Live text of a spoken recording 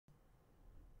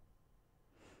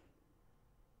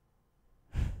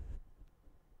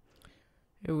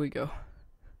Here we go.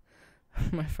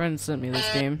 My friend sent me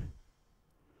this game.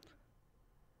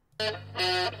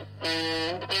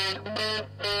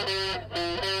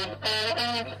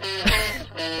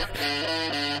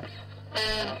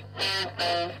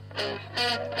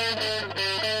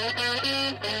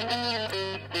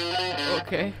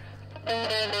 Okay.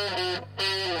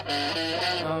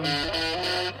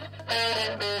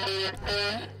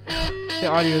 The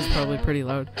audio is probably pretty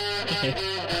loud. Okay.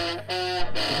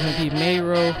 It's gonna be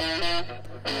Mayro.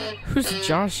 Who's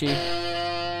Joshi?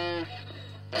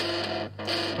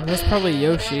 Oh, that's probably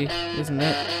Yoshi, isn't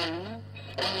it?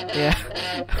 Yeah.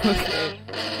 Okay.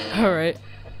 Alright.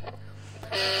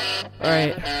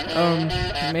 Alright.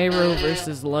 Mayro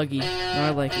versus Luggy. No,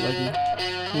 I like Luggy.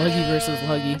 Luggy versus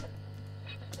Luggy.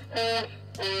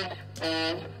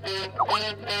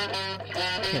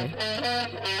 Okay.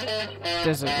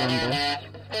 Desert Rumble.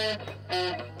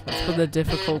 Let's put the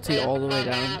difficulty all the way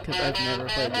down, because I've never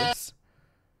played this.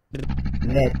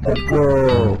 Let's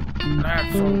go!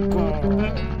 Let's go!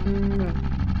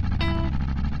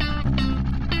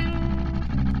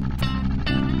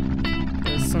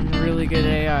 There's some really good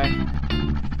AI.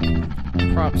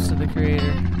 Props to the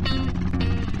creator.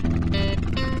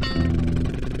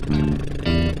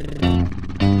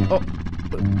 Oh!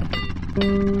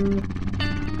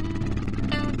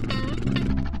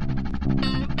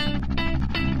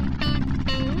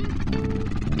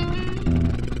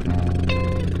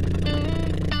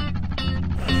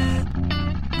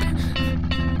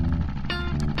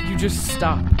 You just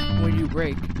stop when you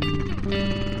brake.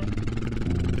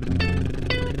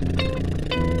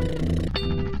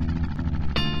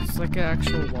 It's like an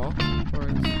actual wall, or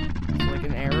it's like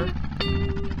an error.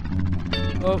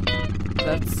 Oh,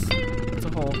 that's a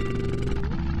hole.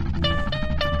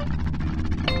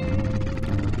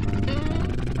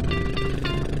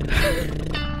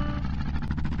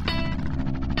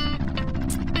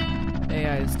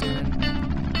 AI is doing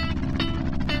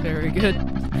very good.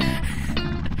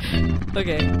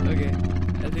 Okay.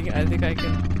 I think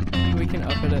we can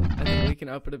up it. I think we can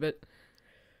up it a bit.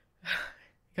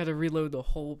 Gotta reload the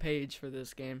whole page for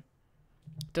this game.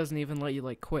 It doesn't even let you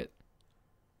like quit.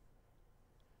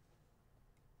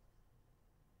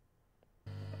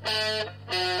 Okay,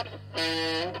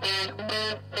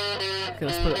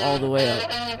 let's put it all the way up.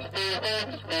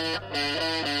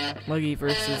 Luggy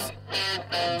versus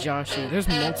Joshi. There's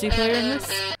multiplayer in this?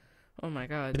 Oh my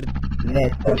god.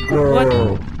 Let's go! What?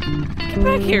 Get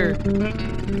back here!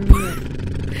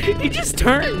 He just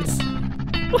turns!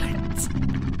 What?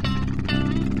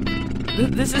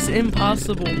 This is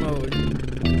impossible mode.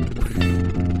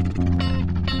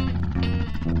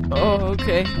 Oh,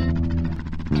 okay.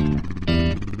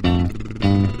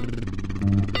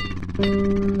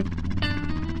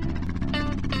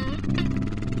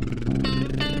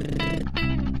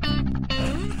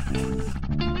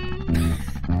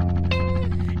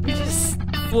 You just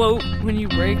float when you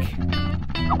brake.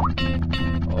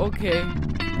 Okay.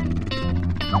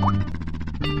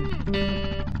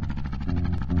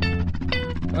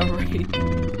 Alright.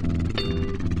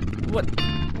 What?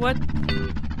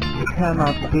 You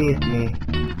cannot beat me.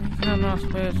 You cannot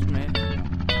space me.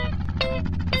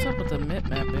 What's up with the mip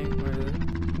mapping? Or the...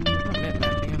 Not mip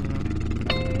mapping, I don't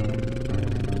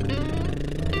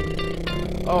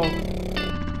know.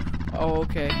 Oh,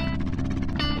 okay.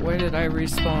 Where did I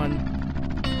respawn?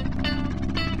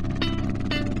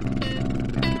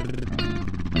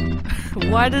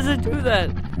 Why does it do that?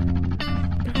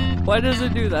 Why does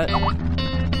it do that?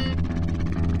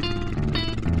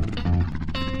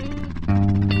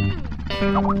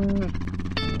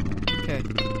 Okay.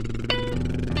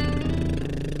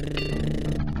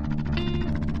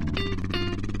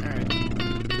 Alright.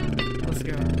 Let's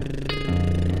go.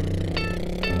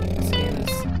 This game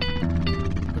is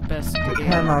the best You game.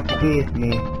 cannot beat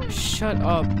me. Shut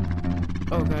up.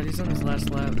 Oh god, he's on his last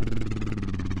lap.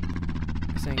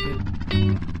 This ain't good.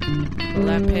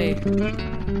 Lap pay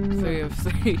 3 of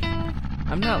 3.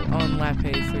 I'm not on lap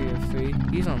pay 3 of 3.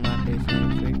 He's on lap pay 3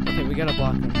 of 3. Okay, we gotta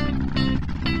block him.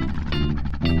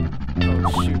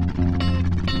 Oh shoot.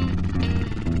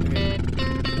 Okay.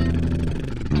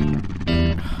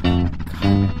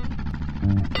 God.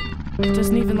 It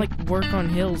doesn't even like work on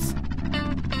hills.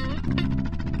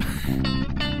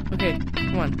 Okay,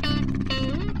 come on.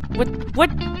 What?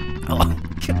 Oh.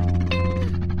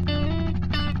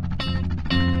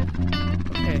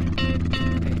 Okay.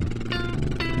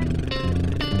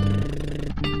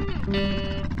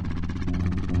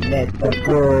 Let's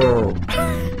go!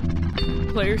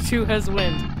 Player 2 has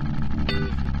wind.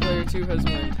 Player 2 has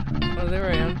wind. Oh, there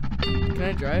I am. Can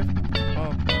I drive?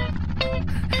 Oh.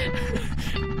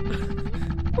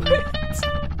 What? What?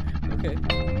 Okay.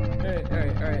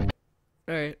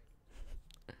 Alright.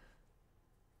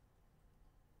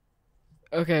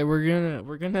 Okay, we're gonna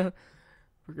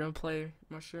play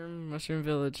Mushroom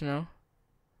Village now.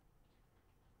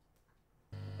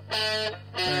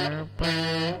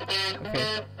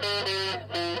 Okay.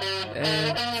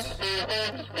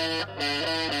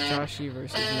 Joshy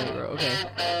versus Mayro. Okay.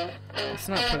 Let's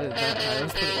not put it that high.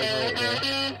 Let's put it like right there.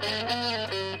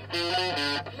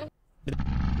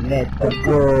 Let's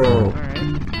go. Alright.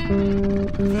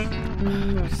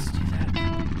 Let's do that.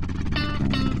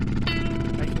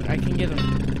 I can get him.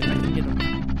 I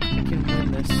can win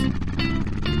this.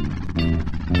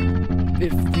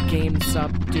 If the game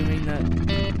stopped doing that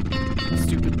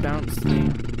stupid bounce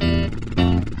thing.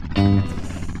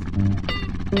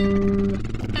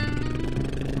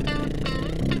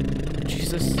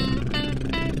 Jesus.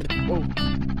 Whoa.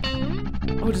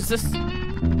 Oh, does this...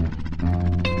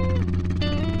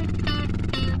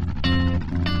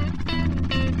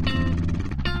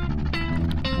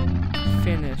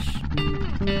 Finish.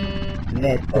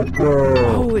 Let's go.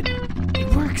 Oh, it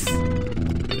works! I'm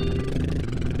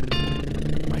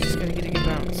just gonna get a good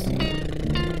bounce.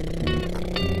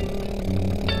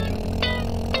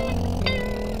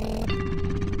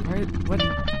 What?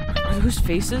 Are those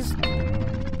faces?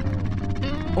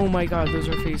 Oh my god, those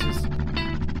are faces.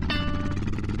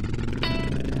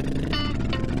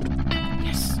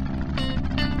 Yes.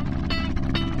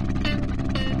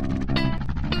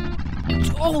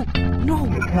 Oh, no!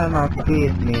 You cannot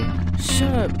beat me.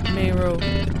 Shut up, Mayro.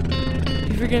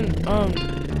 You freaking,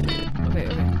 Okay.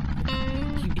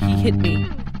 He hit me,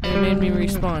 and it made me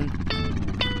respawn.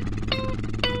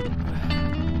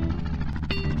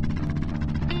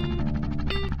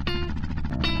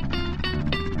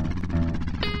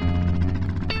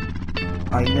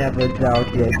 I never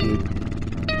doubted it.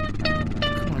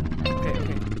 Come on. Okay.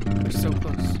 We're so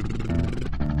close.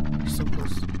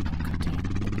 Oh, god damn.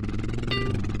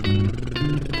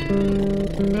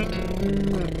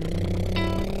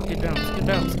 Good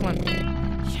bounce. Come on.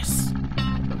 Yes.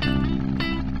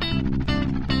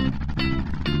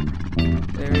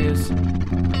 There he is.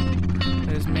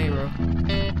 There's Mayro.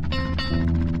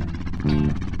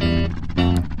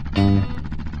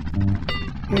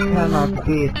 You cannot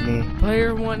beat me.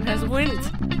 Player 1 has winned.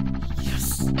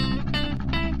 Yes.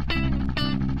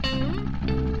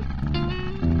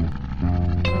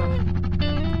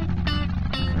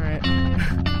 Alright.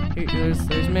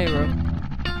 There's Mayro.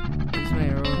 There's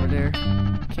Mayro over there.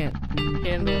 Can't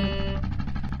handle.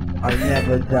 I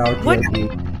never doubted What?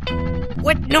 it.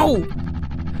 What? No!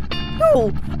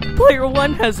 Player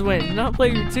 1 has win, not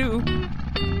player 2.